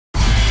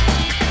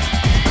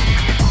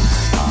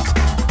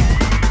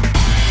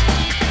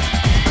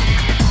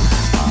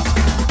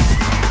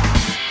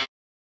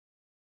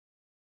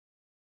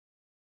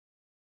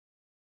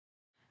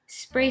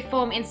Spray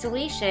foam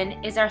insulation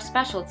is our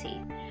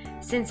specialty.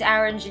 Since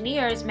our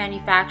engineers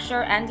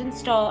manufacture and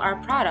install our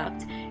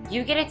product,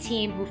 you get a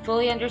team who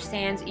fully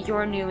understands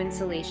your new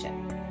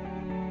insulation.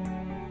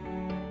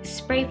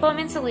 Spray foam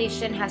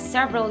insulation has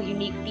several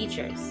unique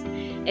features.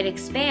 It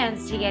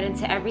expands to get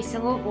into every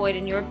single void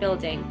in your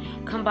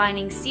building,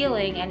 combining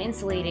sealing and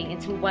insulating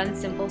into one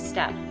simple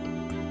step.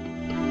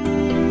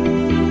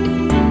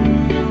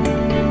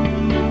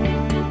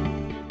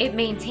 It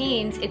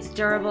maintains its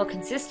durable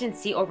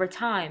consistency over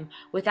time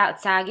without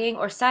sagging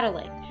or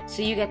settling,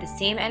 so you get the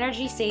same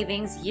energy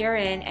savings year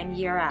in and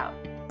year out.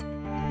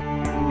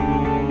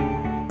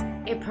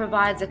 It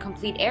provides a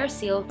complete air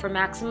seal for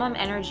maximum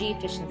energy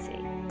efficiency.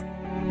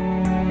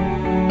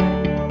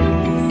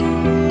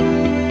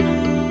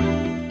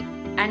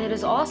 And it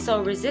is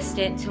also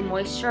resistant to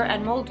moisture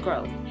and mold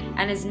growth,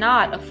 and is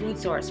not a food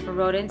source for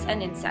rodents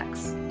and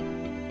insects.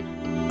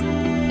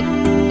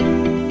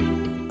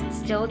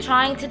 Still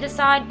trying to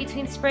decide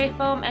between spray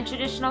foam and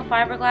traditional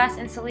fiberglass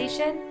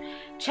insulation?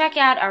 Check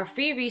out our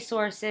free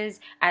resources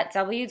at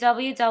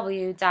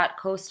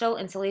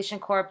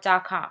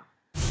www.coastalinsulationcorp.com.